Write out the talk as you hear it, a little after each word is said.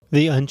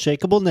The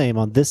Unshakable Name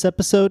on this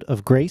episode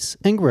of Grace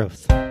and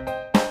Growth.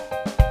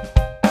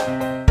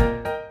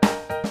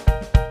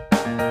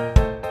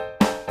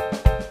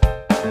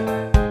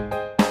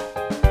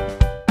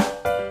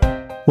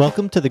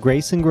 Welcome to the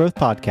Grace and Growth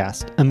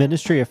Podcast, a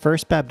ministry of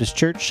First Baptist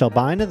Church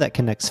Shelbina that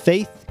connects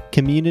faith,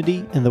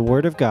 community, and the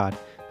Word of God.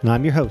 And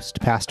I'm your host,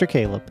 Pastor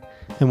Caleb.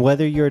 And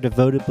whether you're a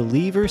devoted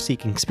believer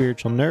seeking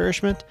spiritual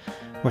nourishment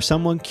or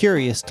someone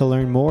curious to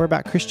learn more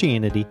about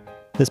Christianity,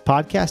 this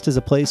podcast is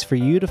a place for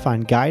you to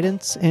find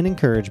guidance and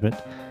encouragement.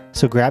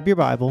 So grab your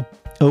Bible,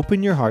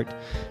 open your heart,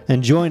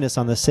 and join us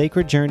on the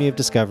sacred journey of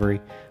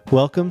discovery.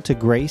 Welcome to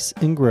Grace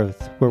and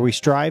Growth, where we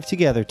strive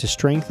together to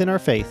strengthen our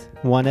faith,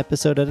 one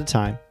episode at a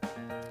time.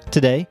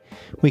 Today,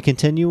 we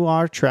continue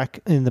our trek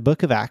in the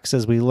book of Acts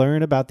as we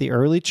learn about the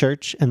early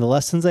church and the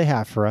lessons they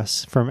have for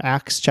us from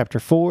Acts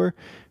chapter 4,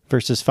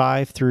 verses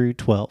 5 through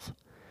 12.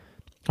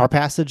 Our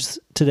passage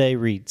today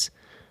reads,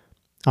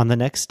 "On the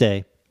next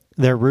day,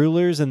 their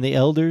rulers and the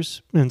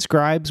elders and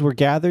scribes were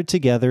gathered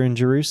together in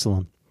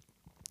Jerusalem.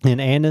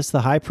 And Annas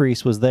the high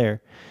priest was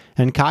there,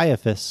 and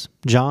Caiaphas,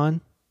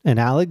 John, and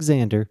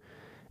Alexander,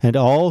 and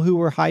all who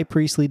were high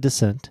priestly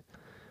descent.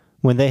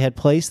 When they had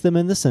placed them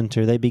in the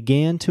center, they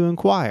began to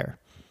inquire,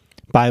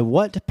 'By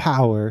what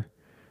power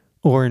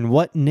or in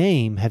what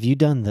name have you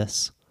done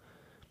this?'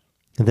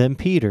 And then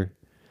Peter,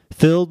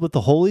 filled with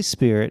the Holy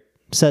Spirit,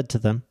 said to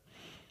them,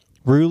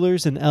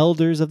 'Rulers and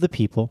elders of the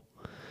people,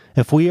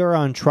 if we are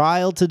on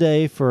trial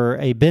today for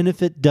a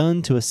benefit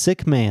done to a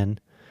sick man,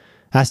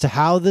 as to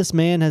how this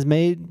man has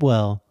made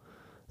well,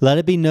 let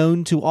it be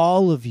known to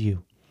all of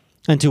you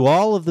and to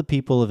all of the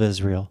people of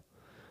Israel,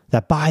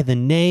 that by the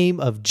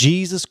name of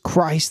Jesus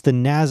Christ the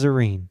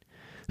Nazarene,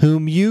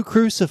 whom you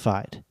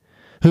crucified,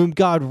 whom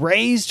God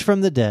raised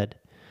from the dead,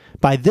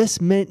 by this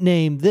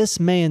name this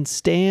man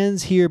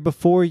stands here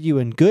before you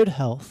in good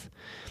health,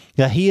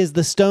 that he is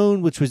the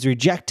stone which was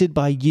rejected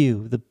by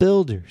you, the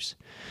builders,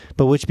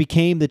 but which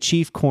became the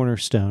chief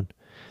cornerstone.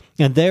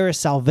 And there is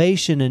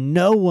salvation in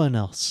no one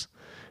else,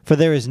 for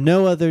there is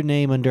no other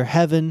name under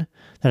heaven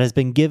that has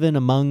been given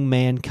among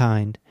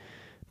mankind,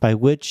 by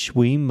which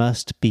we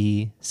must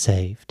be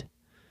saved.'"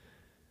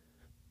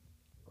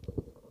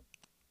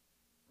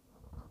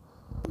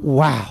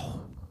 Wow.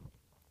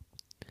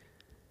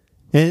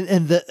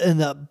 In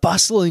the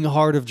bustling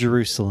heart of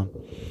Jerusalem,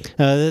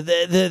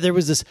 there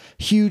was this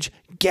huge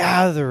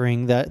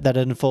gathering that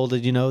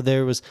unfolded.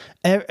 There was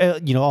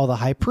all the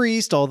high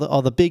priest, all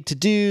the big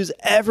to-dos,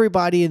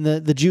 everybody in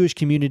the Jewish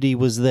community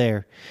was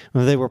there.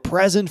 They were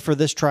present for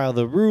this trial.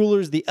 The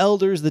rulers, the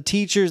elders, the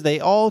teachers,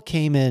 they all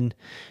came in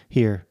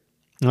here.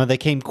 They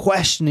came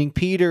questioning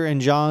Peter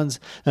and John's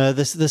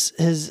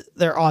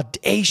their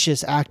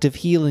audacious act of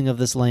healing of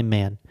this lame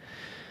man.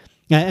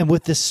 And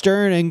with this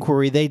stern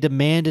inquiry, they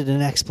demanded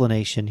an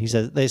explanation.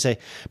 They say,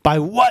 "By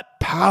what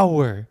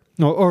power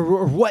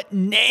or what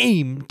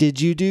name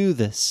did you do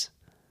this?"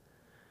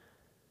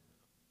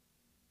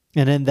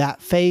 And in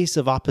that face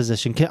of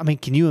opposition,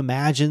 can you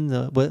imagine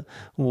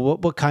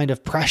what kind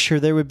of pressure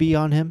there would be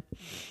on him?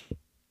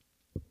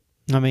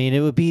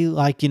 It would be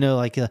like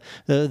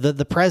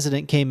the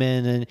president came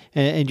in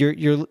and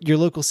your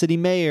local city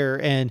mayor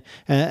and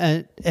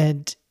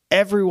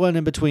everyone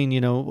in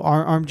between,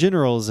 armed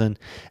generals and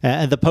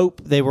the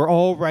Pope. They were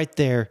all right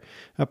there,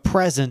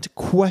 present,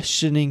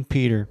 questioning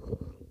Peter.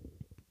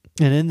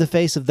 And in the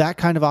face of that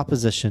kind of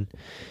opposition,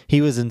 he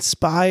was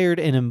inspired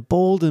and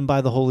emboldened by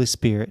the Holy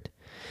Spirit.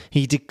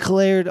 He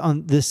declared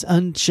on this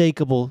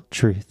unshakable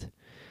truth,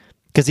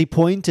 because he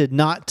pointed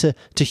not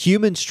to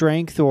human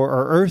strength or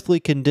earthly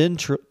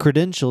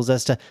credentials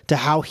as to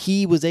how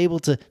he was able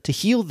to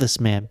heal this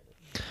man.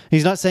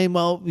 He's not saying,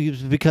 well,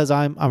 because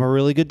I'm a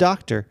really good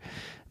doctor,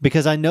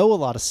 because I know a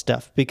lot of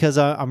stuff, because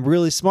I'm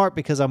really smart,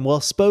 because I'm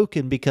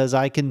well-spoken, because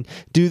I can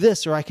do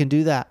this or I can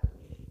do that.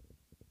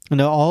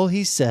 No, all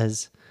he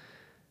says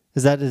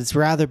is that it's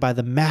rather by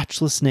the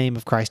matchless name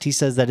of Christ. He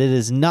says that it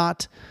is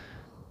not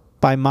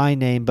by my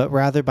name, but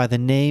rather by the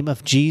name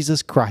of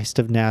Jesus Christ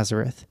of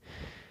Nazareth.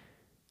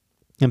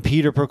 And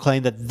Peter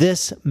proclaimed that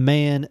this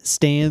man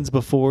stands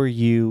before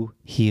you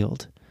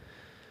healed.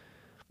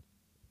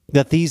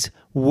 That these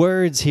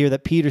words here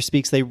that Peter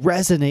speaks, they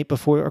resonate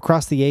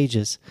across the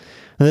ages,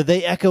 and that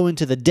they echo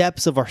into the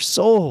depths of our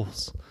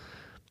souls.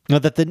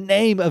 That the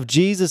name of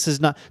Jesus is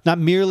not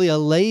merely a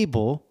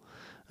label.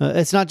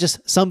 It's not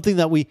just something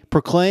that we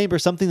proclaim or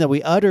something that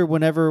we utter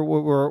whenever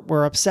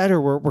we're upset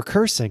or we're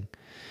cursing.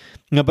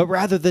 But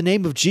rather the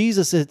name of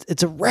Jesus,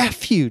 it's a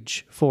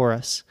refuge for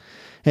us.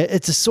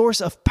 It's a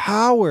source of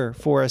power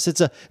for us.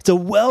 It's a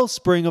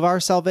wellspring of our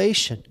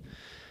salvation.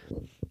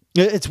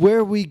 It's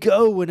where we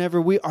go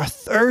whenever we are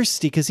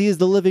thirsty, because he is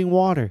the living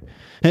water.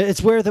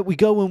 It's where that we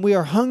go when we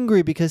are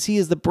hungry, because he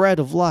is the bread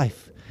of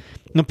life.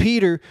 Now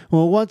Peter,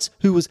 who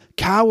was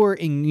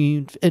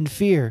cowering in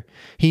fear,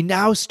 he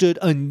now stood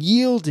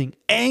unyielding,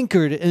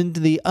 anchored into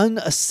the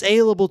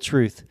unassailable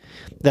truth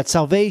that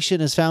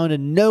salvation is found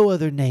in no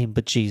other name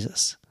but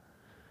Jesus.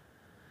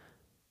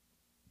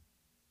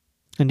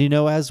 And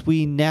as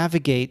we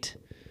navigate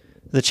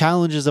the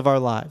challenges of our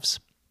lives,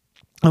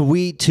 And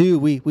we too,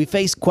 we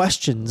face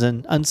questions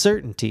and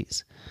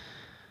uncertainties.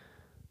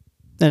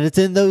 And it's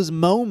in those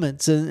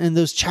moments and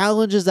those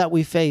challenges that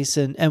we face,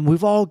 and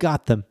we've all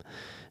got them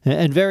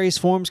in various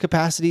forms,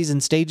 capacities,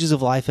 and stages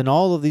of life, and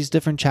all of these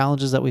different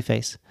challenges that we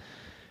face.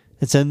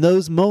 It's in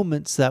those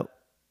moments that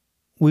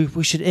we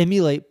should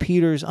emulate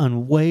Peter's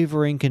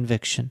unwavering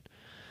conviction.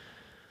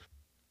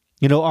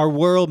 You know, our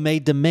world may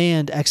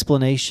demand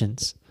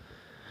explanations.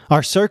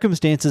 Our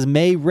circumstances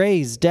may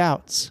raise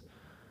doubts,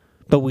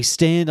 but we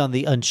stand on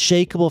the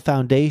unshakable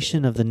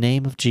foundation of the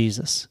name of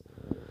Jesus.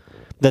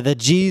 That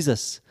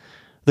Jesus,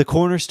 the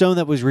cornerstone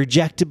that was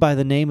rejected by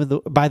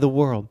the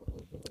world,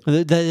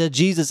 that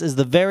Jesus is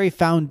the very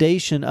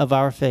foundation of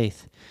our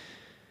faith.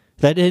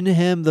 That in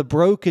him the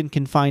broken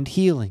can find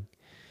healing.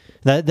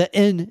 That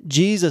in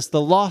Jesus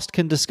the lost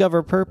can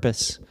discover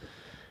purpose.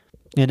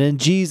 And in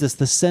Jesus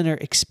the sinner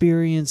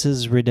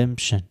experiences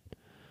redemption.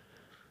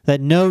 That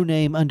no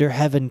name under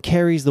heaven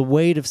carries the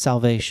weight of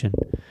salvation.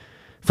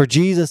 For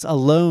Jesus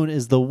alone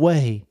is the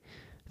way,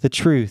 the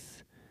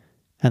truth,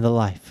 and the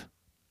life.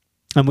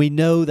 And we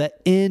know that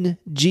in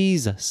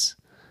Jesus,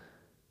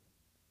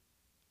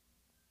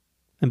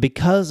 and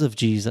because of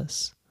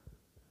Jesus,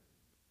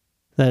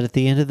 that at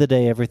the end of the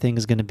day, everything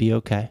is going to be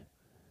okay.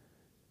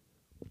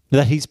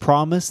 That he's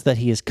promised that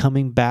he is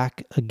coming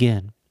back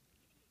again.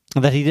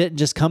 That he didn't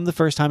just come the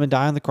first time and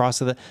die on the cross.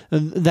 So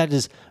that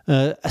is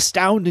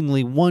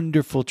astoundingly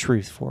wonderful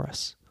truth for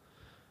us.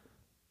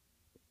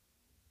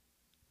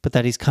 But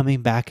that he's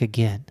coming back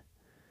again.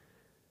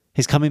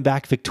 He's coming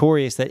back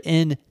victorious, that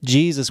in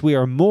Jesus we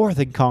are more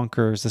than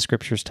conquerors, the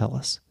scriptures tell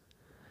us.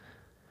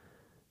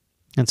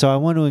 And so I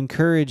want to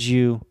encourage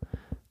you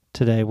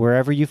today,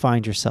 wherever you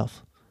find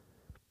yourself,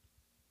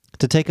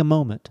 to take a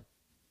moment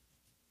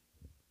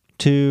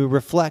to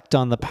reflect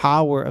on the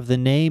power of the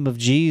name of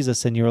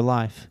Jesus in your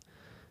life.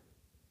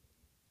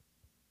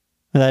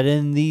 That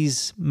in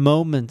these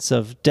moments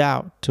of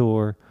doubt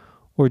or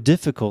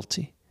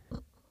difficulty,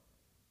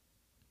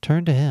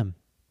 turn to him.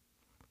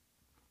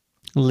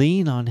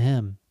 Lean on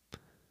him.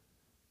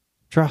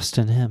 Trust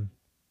in him.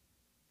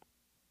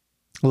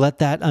 Let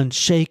that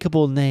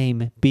unshakable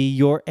name be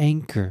your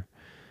anchor,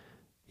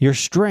 your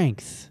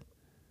strength,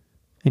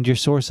 and your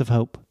source of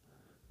hope.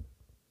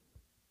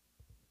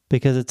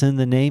 Because it's in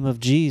the name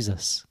of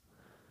Jesus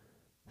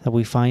that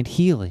we find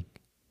healing,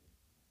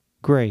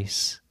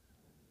 grace,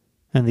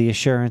 and the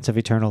assurance of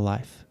eternal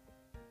life.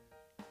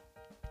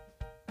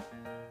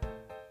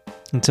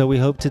 And so we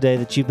hope today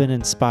that you've been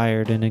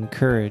inspired and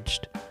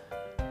encouraged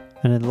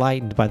and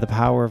enlightened by the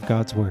power of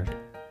God's Word.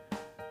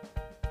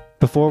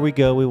 Before we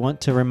go, we want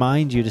to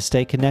remind you to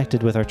stay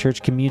connected with our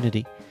church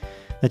community,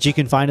 that you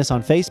can find us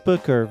on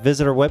Facebook or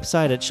visit our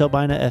website at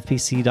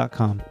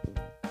shelbinafpc.com.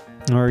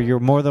 Or you're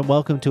more than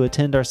welcome to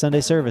attend our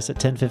Sunday service at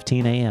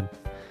 10:15 a.m.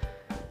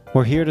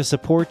 We're here to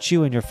support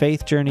you in your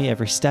faith journey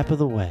every step of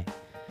the way.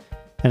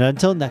 And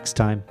until next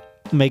time,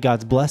 may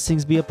God's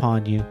blessings be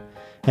upon you,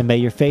 and may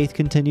your faith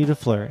continue to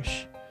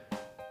flourish.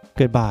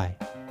 Goodbye,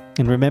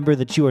 and remember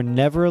that you are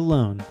never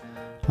alone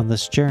on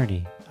this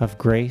journey of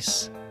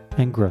grace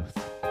and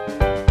growth.